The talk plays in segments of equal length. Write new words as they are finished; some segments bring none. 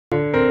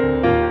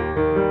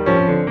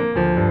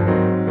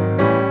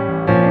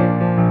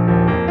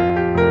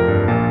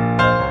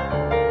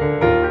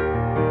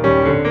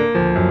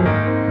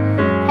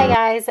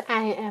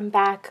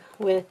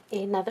with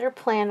another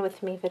Plan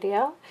With Me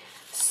video.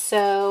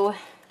 So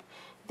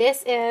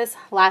this is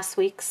last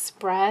week's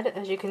spread.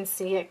 As you can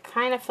see, it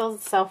kind of fills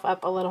itself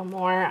up a little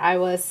more. I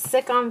was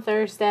sick on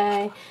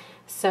Thursday,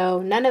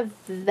 so none of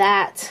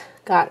that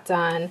got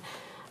done.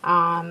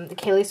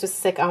 Keillisse was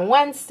sick on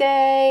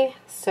Wednesday,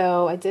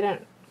 so I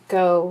didn't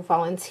go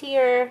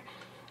volunteer.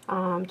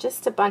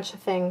 Just a bunch of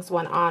things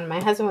went on.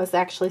 My husband was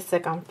actually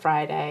sick on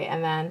Friday,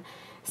 and then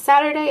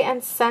Saturday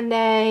and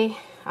Sunday,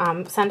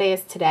 Sunday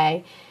is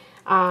today.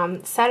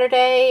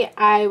 Saturday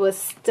I was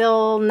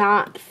still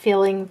not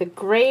feeling the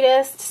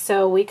greatest,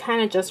 so we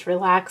kind of just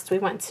relaxed. We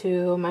went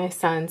to my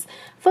son's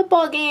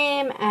football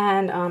game,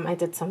 and I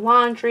did some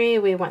laundry.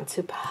 We went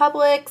to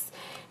Publix,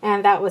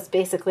 and that was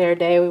basically our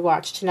day. We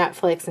watched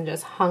Netflix and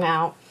just hung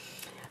out.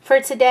 For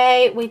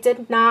today, we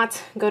did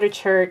not go to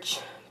church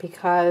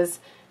because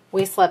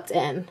we slept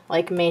in,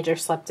 like major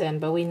slept in,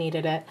 but we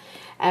needed it.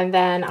 And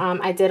then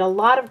I did a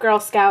lot of Girl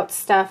Scout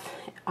stuff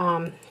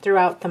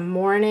throughout the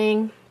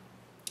morning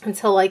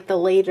until like the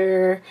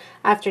later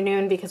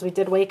afternoon because we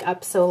did wake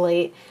up so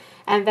late.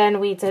 And then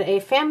we did a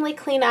family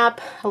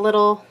cleanup a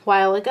little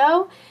while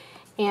ago,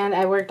 and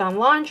I worked on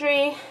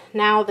laundry.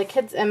 Now the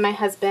kids and my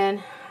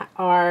husband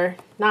are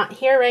not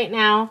here right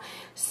now,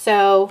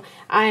 so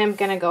I am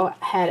gonna go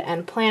ahead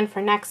and plan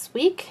for next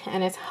week,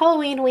 and it's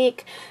Halloween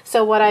week.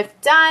 So what I've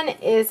done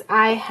is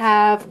I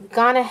have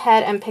gone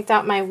ahead and picked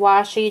out my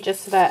washi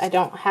just so that I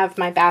don't have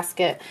my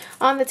basket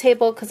on the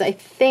table, because I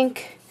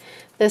think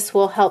this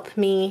will help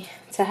me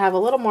to have a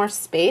little more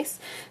space.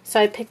 So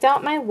I picked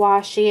out my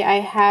washi. I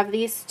have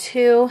these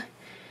two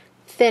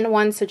thin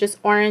ones, so just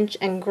orange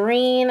and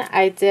green.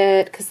 I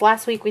did, because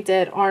last week we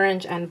did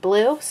orange and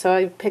blue, so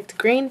I picked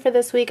green for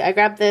this week. I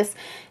grabbed this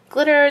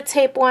glitter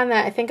tape one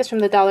that I think is from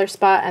the Dollar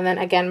Spot, and then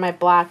again my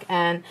black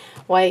and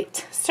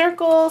white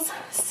circles.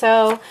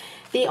 So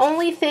the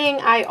only thing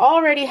I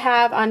already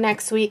have on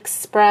next week's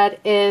spread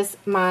is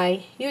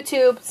my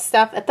YouTube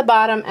stuff at the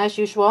bottom as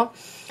usual.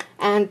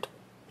 And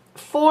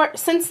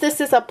since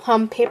this is a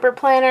plum paper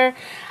planner,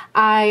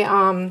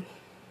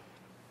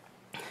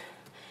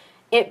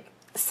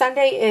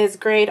 Sunday is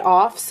grade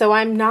off, so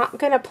I'm not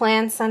going to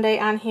plan Sunday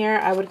on here.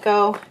 I would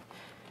go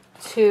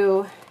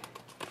to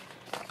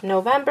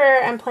November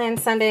and plan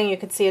Sunday, and you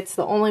can see it's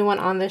the only one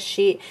on this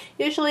sheet.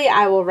 Usually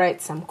I will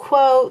write some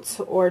quotes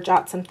or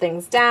jot some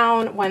things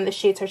down when the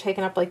sheets are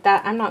taken up like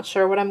that. I'm not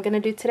sure what I'm going to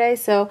do today,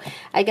 so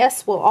I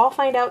guess we'll all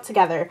find out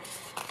together.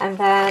 And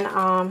then,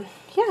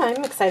 yeah,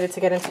 I'm excited to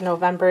get into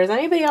November. Is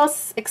anybody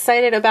else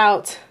excited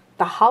about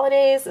the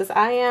holidays as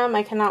I am?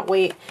 I cannot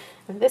wait.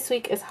 And this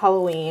week is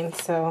Halloween,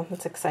 so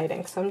it's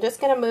exciting. So I'm just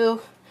going to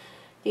move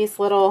these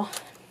little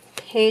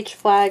page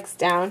flags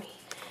down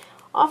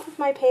off of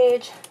my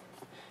page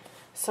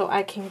so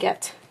I can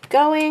get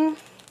going.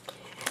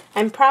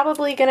 I'm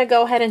probably going to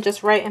go ahead and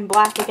just write in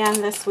black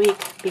again this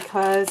week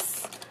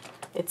because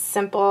it's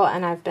simple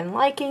and I've been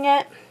liking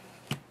it.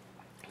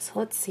 So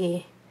let's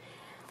see.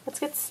 Let's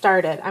get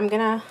started. I'm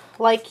going to,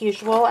 like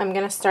usual, I'm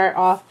going to start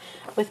off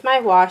with my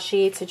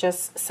washi to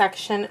just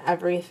section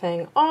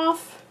everything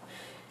off.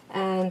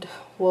 And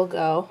we'll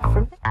go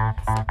from there.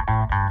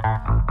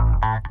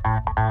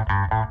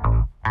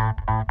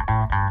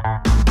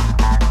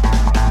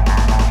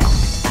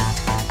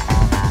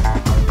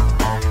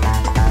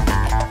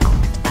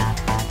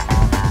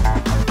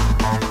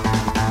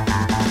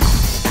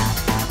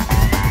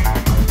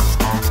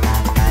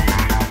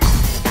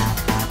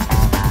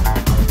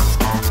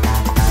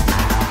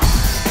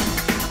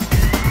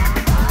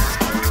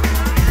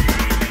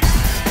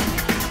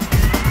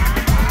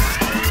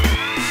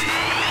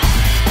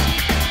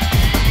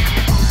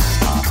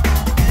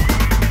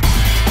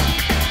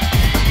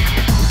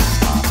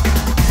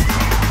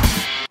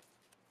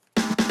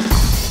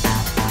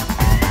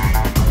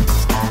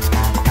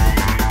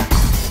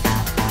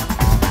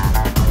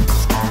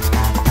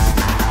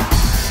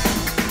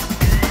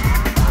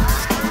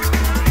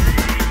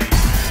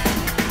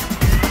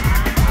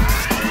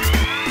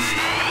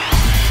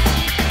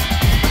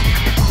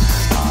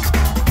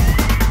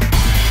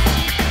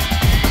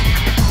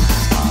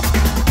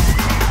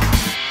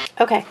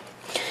 Okay,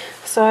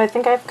 so I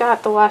think I've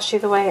got the washi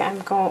the way I'm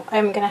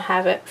gonna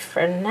have it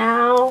for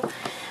now.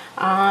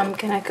 I'm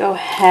gonna go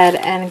ahead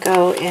and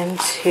go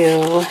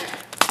into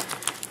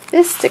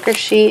this sticker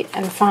sheet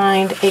and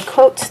find a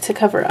quote to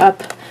cover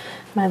up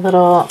my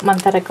little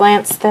month at a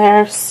glance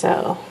there.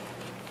 So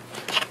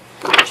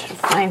I should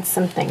find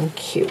something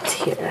cute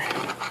here.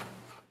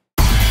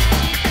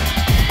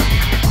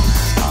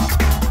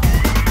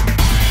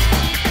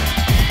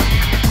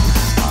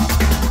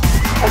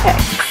 Okay,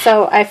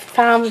 so I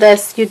found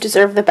this You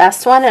Deserve the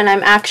Best one, and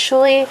I'm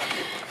actually,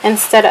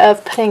 instead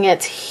of putting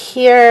it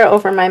here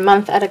over my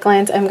month at a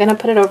glance, I'm going to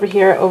put it over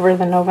here over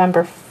the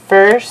November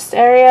 1st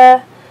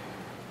area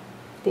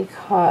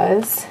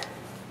because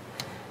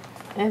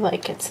I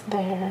like it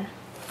there.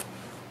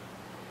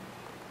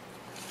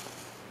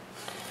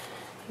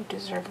 You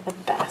deserve the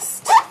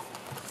best.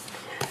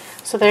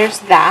 So there's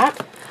that.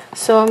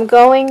 So I'm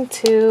going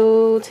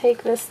to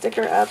take this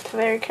sticker up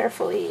very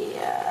carefully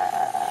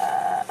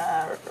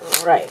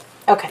Right,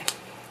 okay.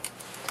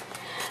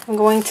 I'm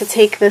going to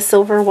take the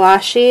silver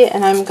washi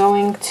and I'm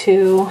going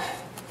to,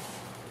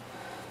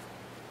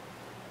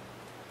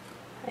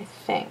 I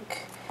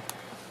think,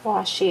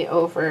 washi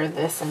over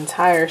this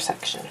entire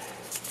section.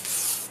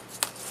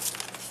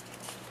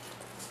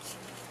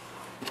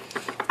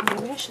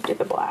 Maybe I should do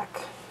the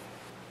black.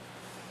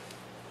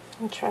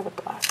 I'll try the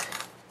black.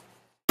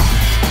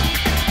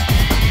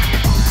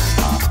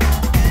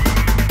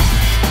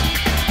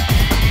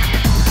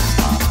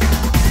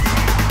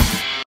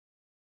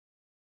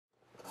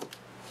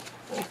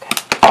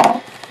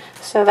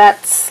 So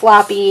that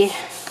sloppy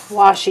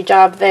washi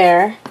job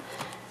there,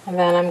 and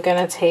then I'm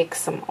gonna take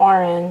some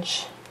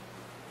orange,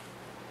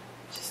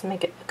 just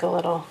make it look a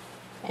little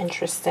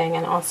interesting,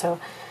 and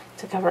also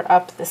to cover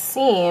up the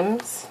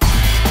seams.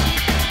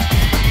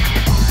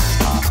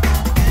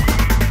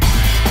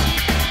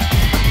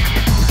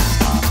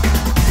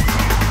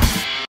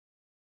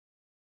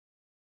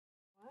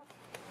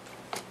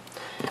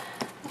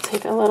 I'll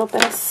take a little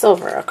bit of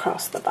silver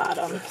across the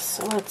bottom,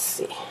 so let's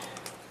see.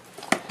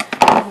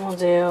 We'll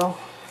do,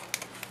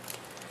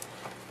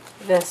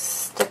 this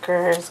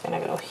sticker is going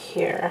to go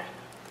here.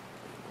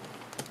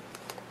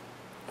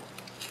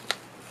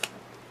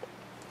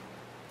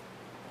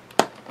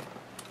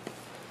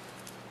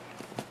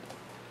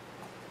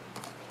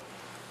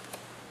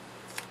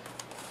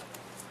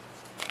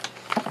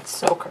 It's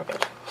so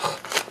crooked.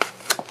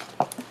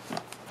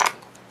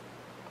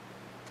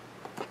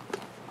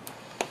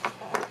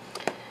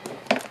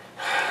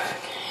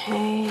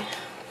 Okay,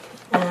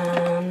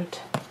 and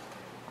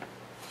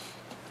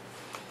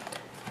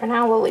for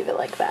now, we'll leave it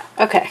like that.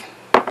 Okay.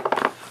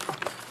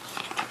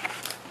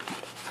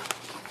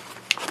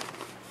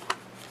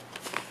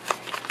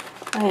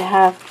 I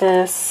have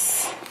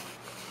this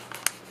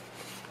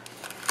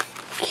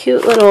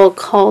cute little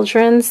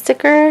cauldron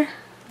sticker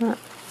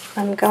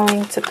I'm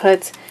going to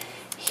put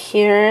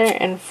here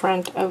in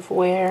front of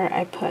where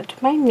I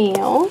put my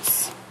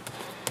meals.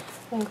 I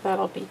think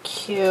that'll be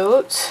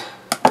cute.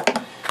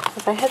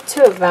 If I had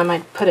two of them,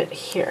 I'd put it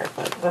here,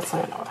 but that's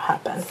not what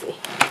happens.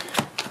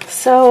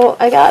 So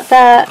I got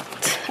that,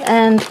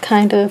 and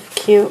kind of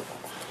cute,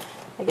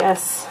 I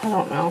guess. I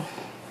don't know.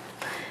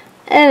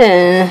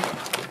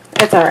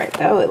 It's alright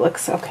though, it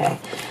looks okay.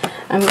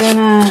 I'm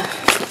gonna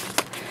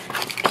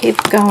keep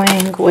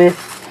going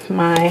with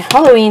my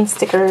Halloween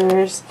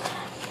stickers.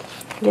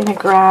 I'm gonna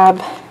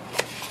grab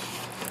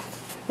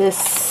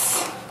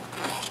this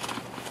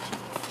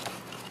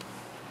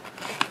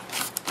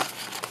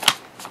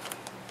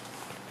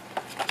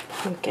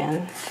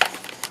pumpkin.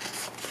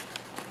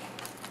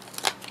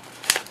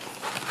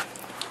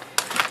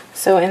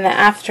 So in the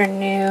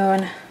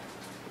afternoon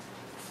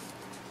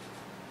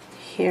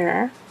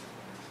here,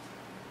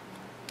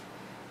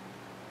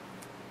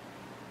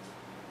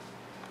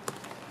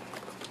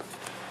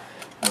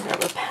 I'll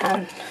grab a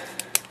pen.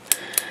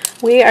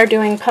 We are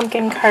doing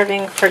pumpkin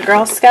carving for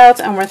Girl Scouts,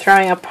 and we're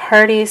throwing a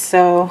party,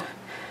 so,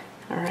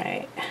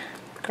 alright,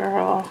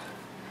 Girl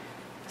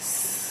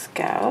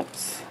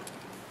Scouts,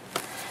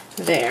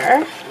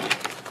 there.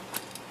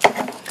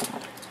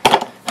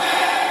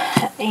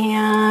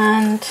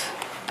 And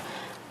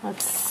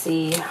let's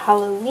see,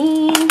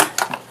 Halloween,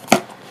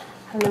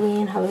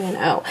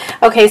 oh,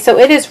 okay, so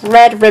it is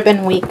Red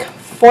Ribbon Week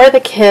for the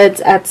kids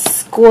at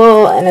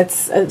school, and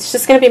it's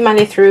just going to be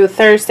Monday through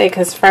Thursday,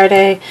 because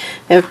Friday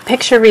they have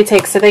picture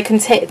retakes, so they can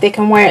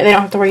wear, they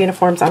don't have to wear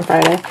uniforms on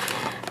Friday.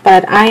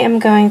 But I am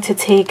going to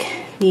take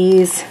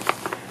these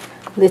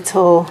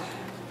little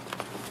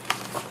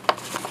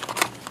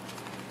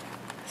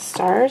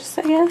stars,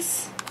 I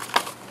guess,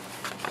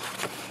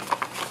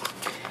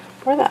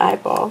 or the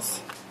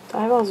eyeballs. The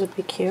eyeballs would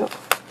be cute.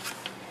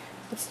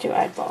 Let's do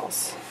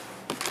eyeballs.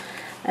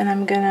 And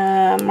I'm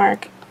gonna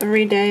mark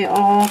every day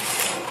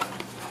off.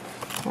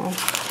 Oh.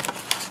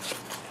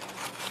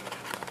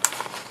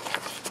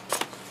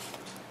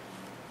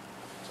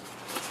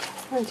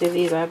 I'm gonna do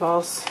these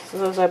eyeballs. So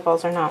those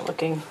eyeballs are not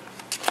looking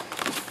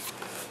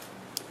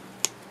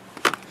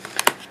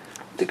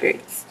the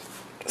greatest.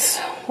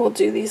 So we'll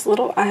do these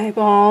little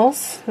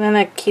eyeballs. And then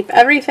I keep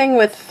everything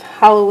with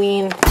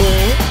Halloween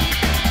theme.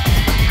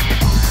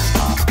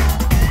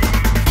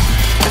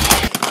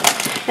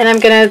 And I'm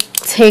going to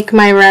take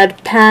my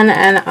red pen,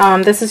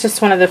 and this is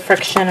just one of the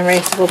friction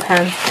erasable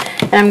pens,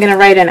 and I'm going to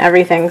write in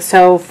everything.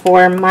 So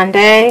for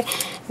Monday,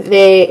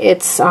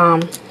 it's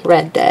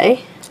red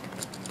day.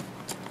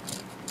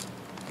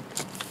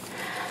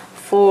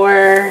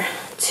 For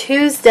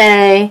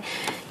Tuesday,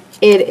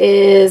 it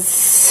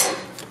is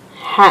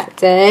hat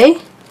day.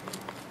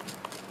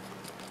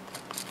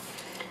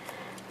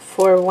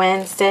 For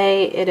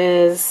Wednesday, it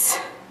is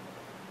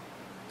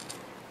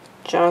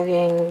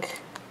jogging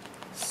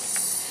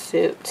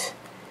suit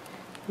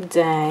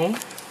day,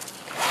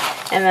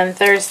 and then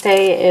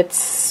Thursday it's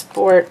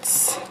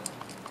sports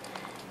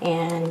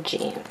and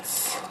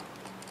jeans.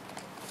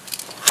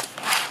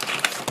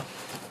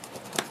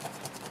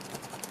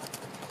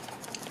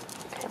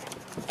 Okay.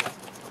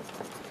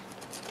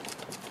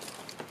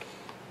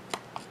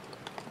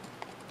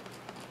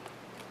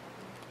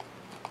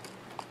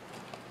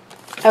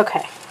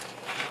 Okay.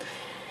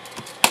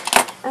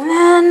 And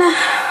then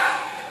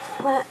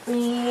let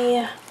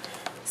me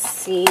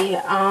see.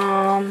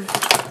 And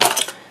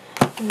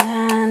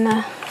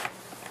then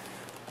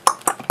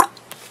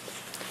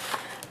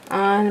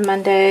on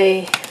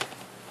Monday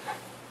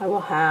I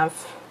will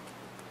have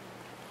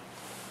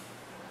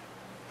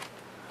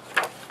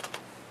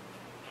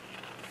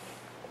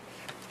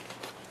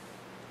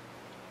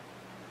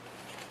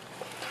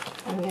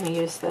I'm going to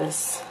use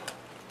this.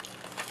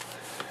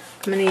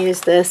 I'm going to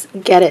use this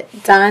Get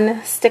It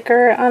Done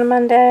sticker on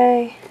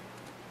Monday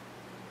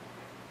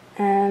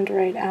and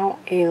write out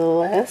a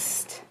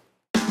list.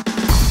 So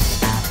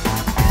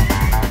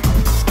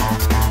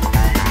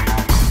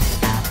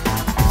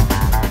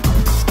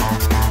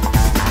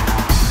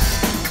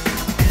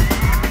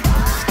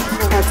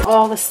that's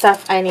all the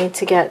stuff I need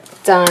to get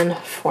done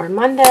for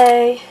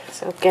Monday.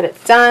 So get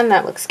it done.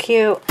 That looks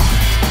cute.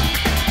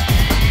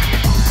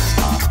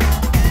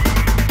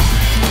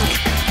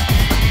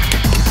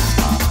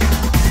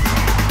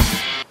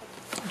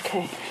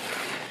 Okay,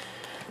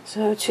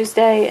 so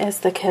Tuesday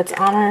is the Kids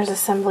Honors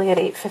Assembly at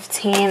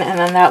 8:15, and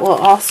then that will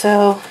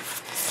also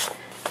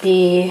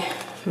be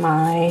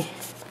my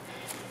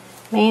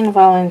main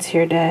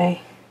volunteer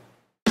day.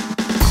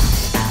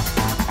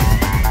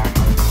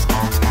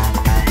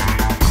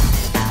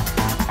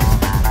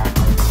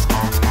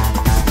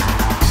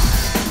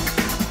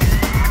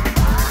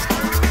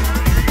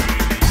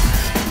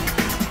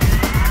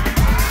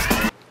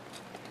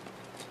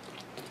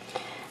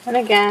 And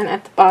again,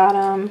 at the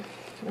bottom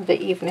of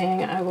the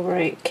evening, I will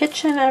write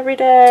kitchen every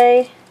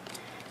day,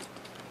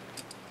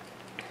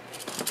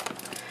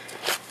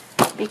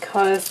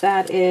 because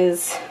that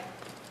is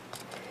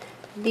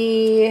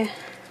the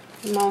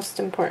most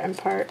important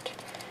part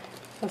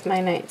of my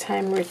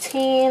nighttime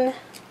routine,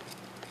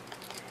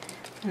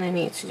 and I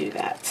need to do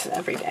that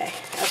every day.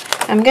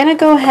 Okay. I'm gonna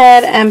go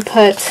ahead and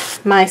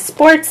put my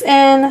sports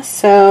in.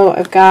 So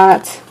I've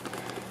got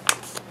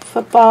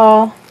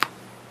football,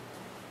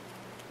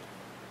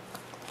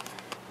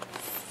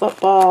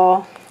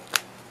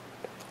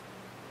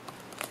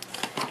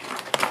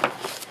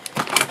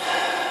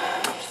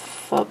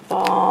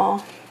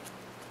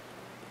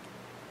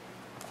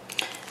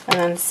 and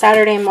then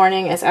Saturday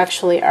morning is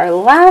actually our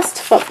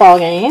last football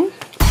game.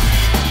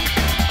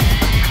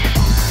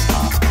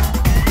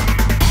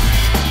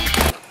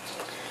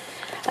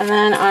 And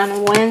then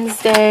on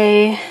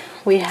Wednesday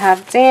we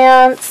have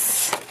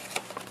dance,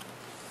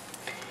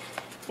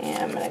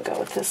 and I'm going to go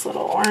with this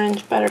little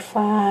orange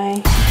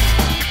butterfly.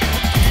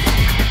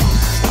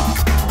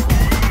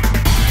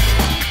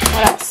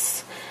 What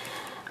else?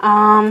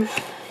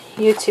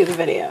 YouTube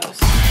videos.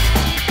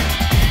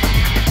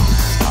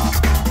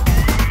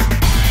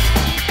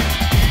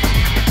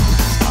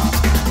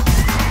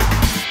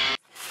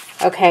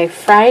 Okay,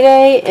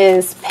 Friday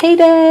is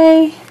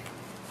payday.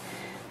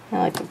 I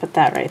like to put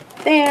that right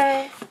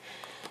there.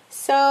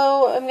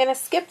 So I'm going to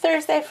skip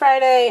Thursday,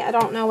 Friday. I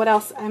don't know what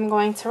else I'm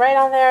going to write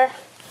on there.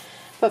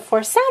 But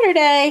for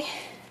Saturday,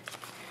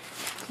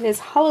 it is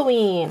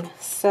Halloween.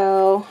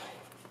 So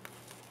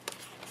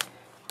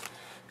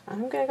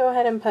I'm going to go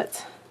ahead and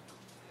put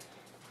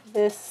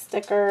this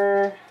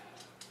sticker.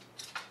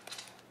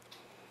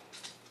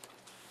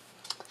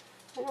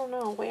 I don't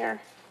know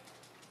where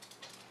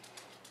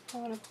I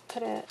want to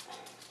put it.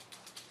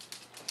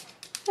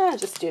 I'll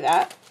just do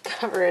that.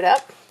 Cover it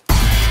up.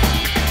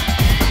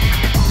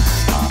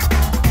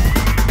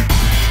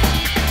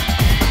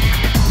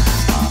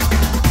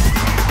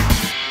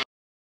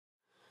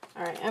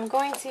 Alright, I'm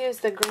going to use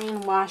the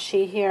green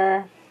washi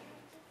here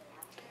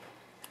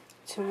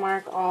to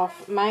mark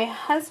off. My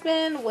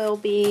husband will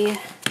be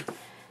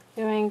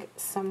doing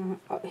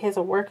he has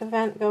a work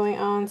event going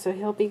on, so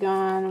he'll be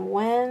gone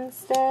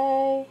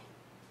Wednesday.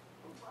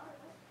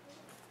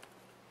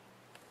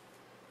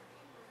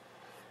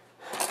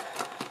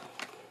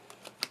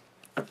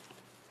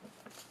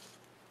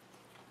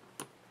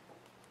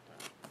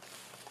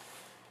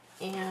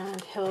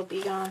 And he'll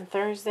be gone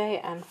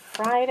Thursday and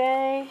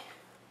Friday.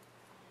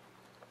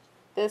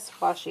 This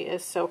washi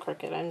is so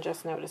crooked. I'm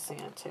just noticing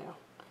it too.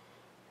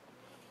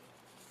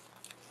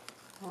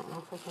 I don't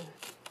know if I can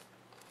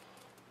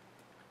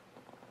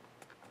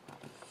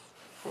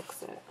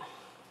fix it.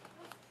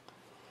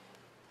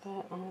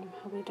 But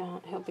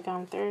he'll be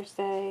gone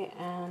Thursday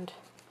and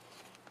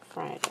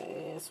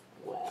Friday as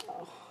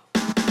well.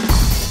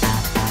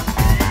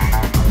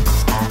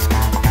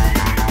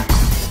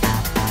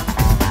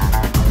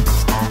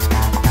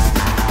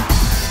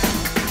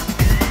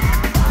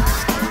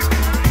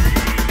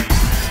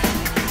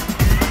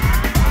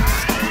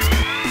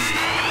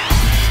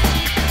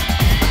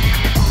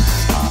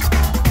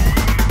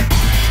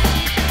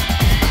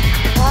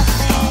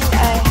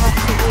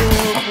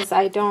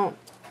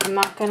 I'm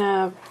not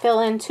gonna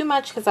fill in too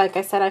much because, like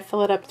I said, I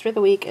fill it up through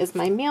the week, is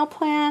my meal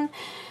plan,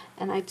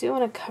 and I do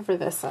want to cover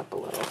this up a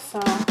little.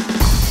 So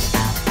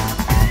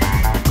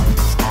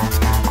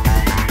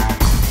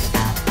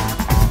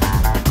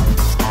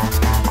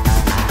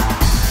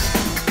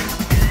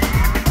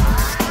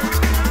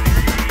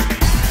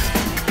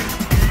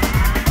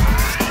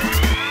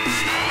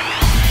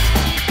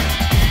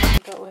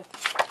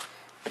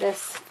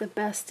this. The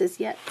best is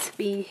yet to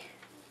be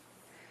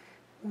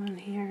on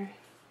here.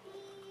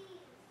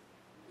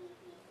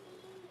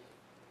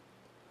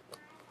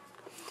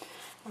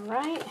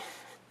 Alright,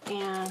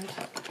 and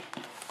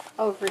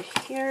over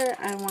here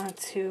I want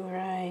to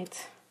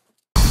write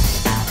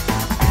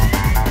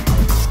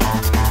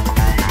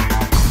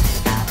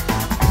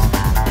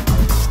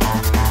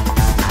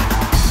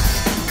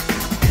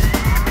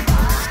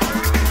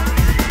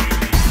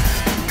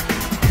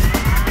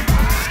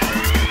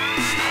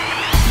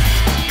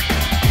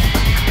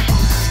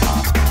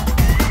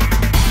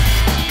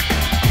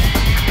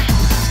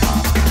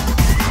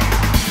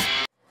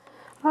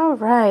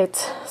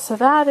Alright, so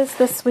that is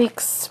this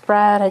week's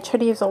spread. I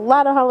tried to use a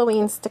lot of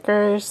Halloween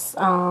stickers.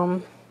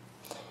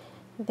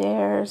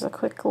 There's a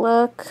quick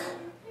look.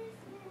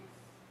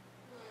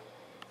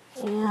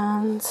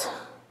 And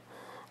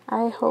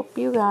I hope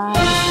you guys...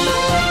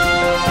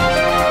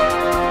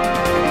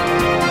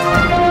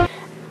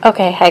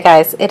 Okay, hi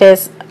guys. It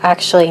is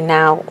actually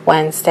now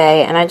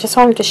Wednesday, and I just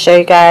wanted to show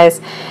you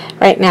guys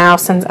right now,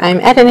 since I'm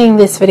editing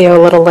this video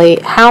a little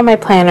late, how my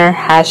planner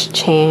has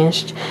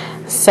changed.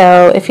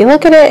 So if you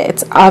look at it,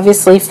 it's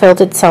obviously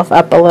filled itself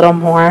up a little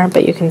more,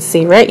 but you can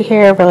see right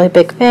here, a really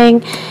big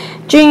thing.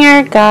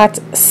 Junior got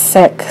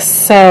sick.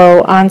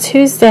 So on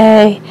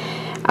Tuesday,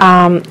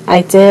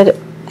 I did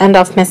end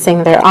up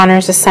missing their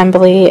honors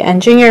assembly,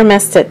 and Junior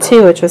missed it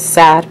too, which was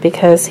sad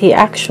because he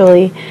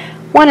actually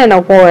won an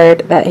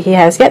award that he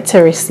has yet to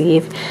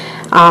receive.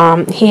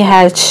 He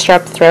had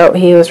strep throat.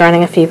 He was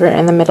running a fever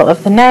in the middle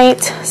of the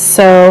night,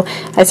 so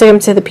I took him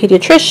to the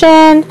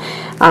pediatrician,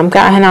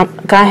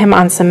 got him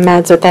on some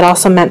meds, but that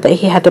also meant that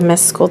he had to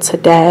miss school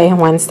today,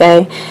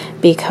 Wednesday,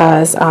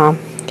 because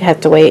he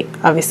had to wait,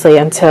 obviously,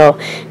 until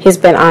he's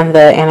been on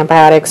the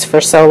antibiotics for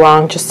so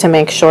long, just to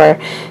make sure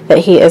that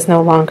he is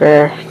no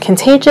longer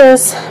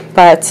contagious.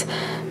 But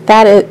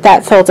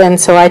that filled in,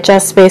 so I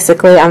just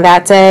basically, on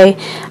that day,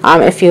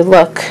 if you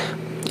look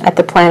at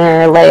the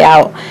planner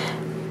layout,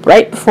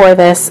 right before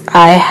this,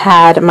 I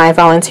had my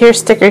volunteer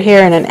sticker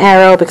here and an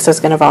arrow because I was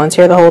going to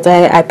volunteer the whole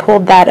day. I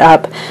pulled that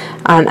up,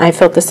 and I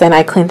filled this in.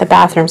 I cleaned the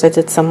bathrooms. I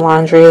did some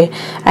laundry.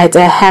 I had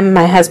to hem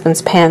my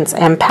husband's pants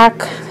and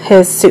pack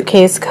his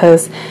suitcase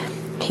because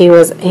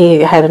he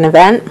had an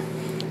event.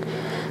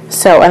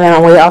 So, and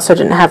then we also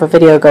didn't have a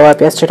video go up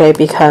yesterday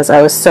because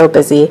I was so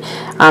busy,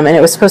 and it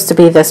was supposed to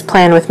be this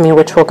plan with me,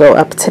 which will go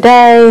up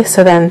today.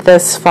 So then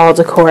this fall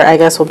decor, I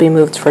guess, will be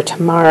moved for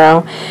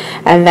tomorrow.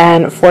 And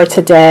then for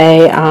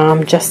today,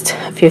 just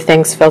a few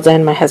things filled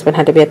in. My husband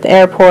had to be at the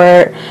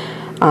airport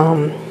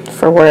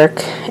for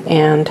work,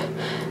 and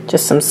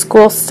just some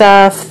school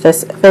stuff.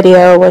 This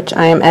video, which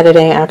I am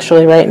editing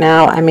actually right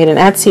now, I made an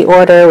Etsy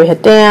order. We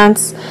had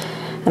dance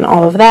and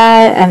all of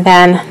that. And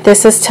then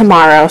this is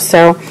tomorrow.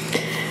 So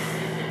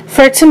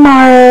for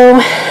tomorrow,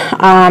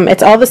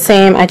 it's all the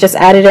same. I just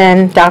added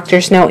in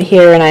doctor's note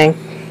here, and I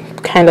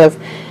kind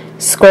of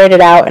squared it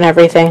out and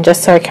everything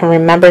just so I can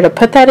remember to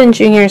put that in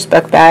Junior's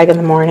book bag in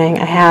the morning.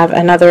 I have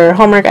another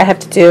homework I have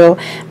to do.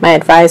 My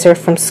advisor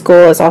from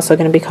school is also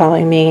going to be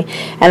calling me.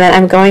 And then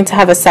I'm going to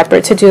have a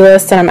separate to-do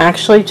list, and I'm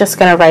actually just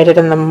going to write it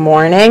in the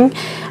morning.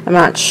 I'm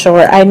not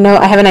sure. I know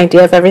I have an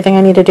idea of everything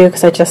I need to do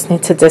because I just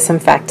need to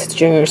disinfect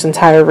Junior's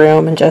entire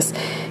room and just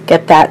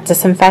get that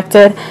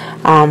disinfected.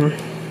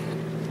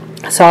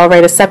 So I'll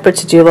write a separate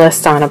to-do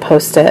list on a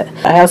post-it.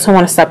 I also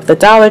want to stop at the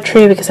Dollar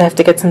Tree because I have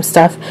to get some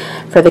stuff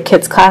for the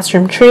kids'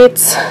 classroom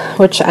treats,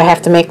 which I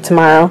have to make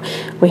tomorrow.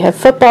 We have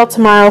football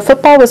tomorrow.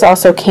 Football was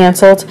also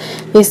canceled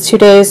these 2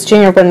 days.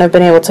 Junior wouldn't have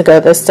been able to go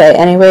this day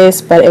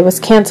anyways, but it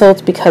was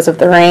canceled because of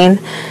the rain.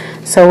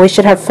 So we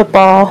should have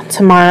football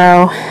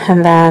tomorrow,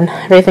 and then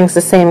everything's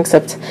the same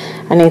except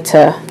I need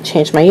to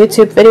change my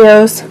YouTube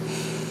videos.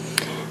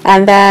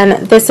 And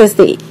then this is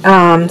the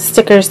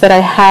stickers that I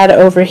had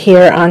over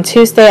here on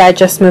Tuesday. I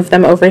just moved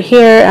them over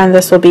here, and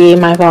this will be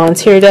my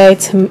volunteer day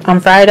on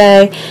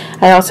Friday.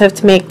 I also have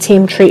to make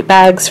team treat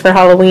bags for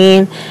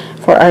Halloween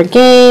for our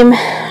game.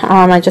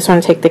 I just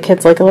want to take the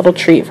kids like a little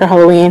treat for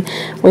Halloween.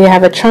 We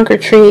have a trunk or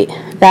treat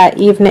that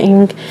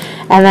evening,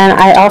 and then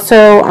I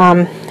also,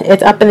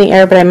 it's up in the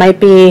air, but I might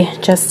be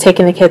just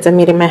taking the kids and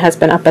meeting my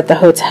husband up at the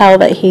hotel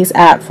that he's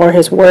at for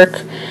his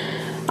work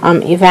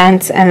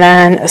event. And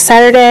then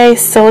Saturday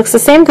still looks the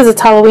same because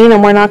it's Halloween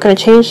and we're not going to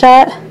change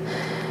that.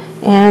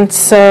 And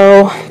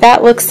so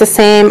that looks the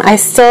same. I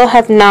still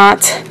have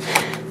not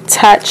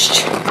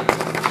touched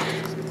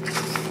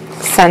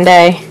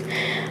Sunday.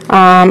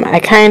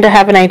 I kind of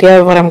have an idea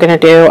of what I'm going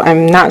to do.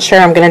 I'm not sure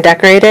I'm going to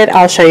decorate it.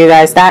 I'll show you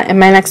guys that in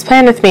my next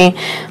plan with me.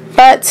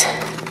 But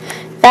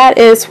that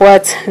is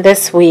what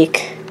this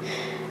week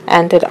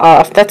ended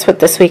off. That's what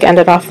this week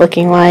ended off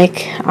looking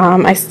like.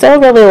 I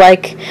still really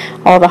like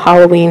all the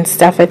Halloween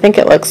stuff. I think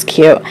it looks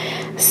cute.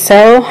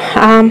 So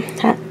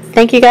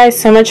thank you guys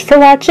so much for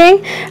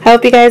watching. I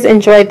hope you guys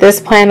enjoyed this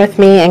plan with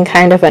me and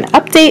kind of an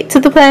update to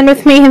the plan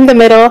with me in the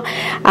middle.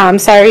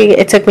 Sorry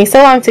it took me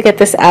so long to get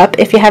this up.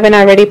 If you haven't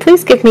already,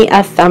 please give me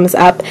a thumbs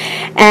up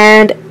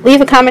and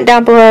leave a comment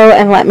down below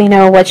and let me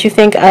know what you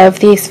think of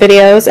these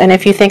videos and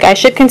if you think I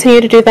should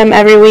continue to do them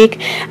every week.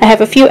 I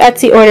have a few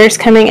Etsy orders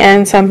coming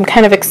in, so I'm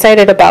kind of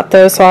excited about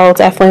those, so I'll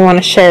definitely want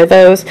to share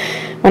those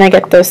when I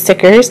get those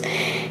stickers.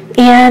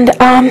 And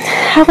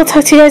I will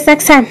talk to you guys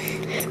next time.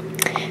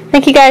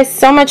 Thank you guys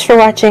so much for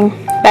watching.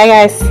 Bye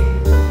guys.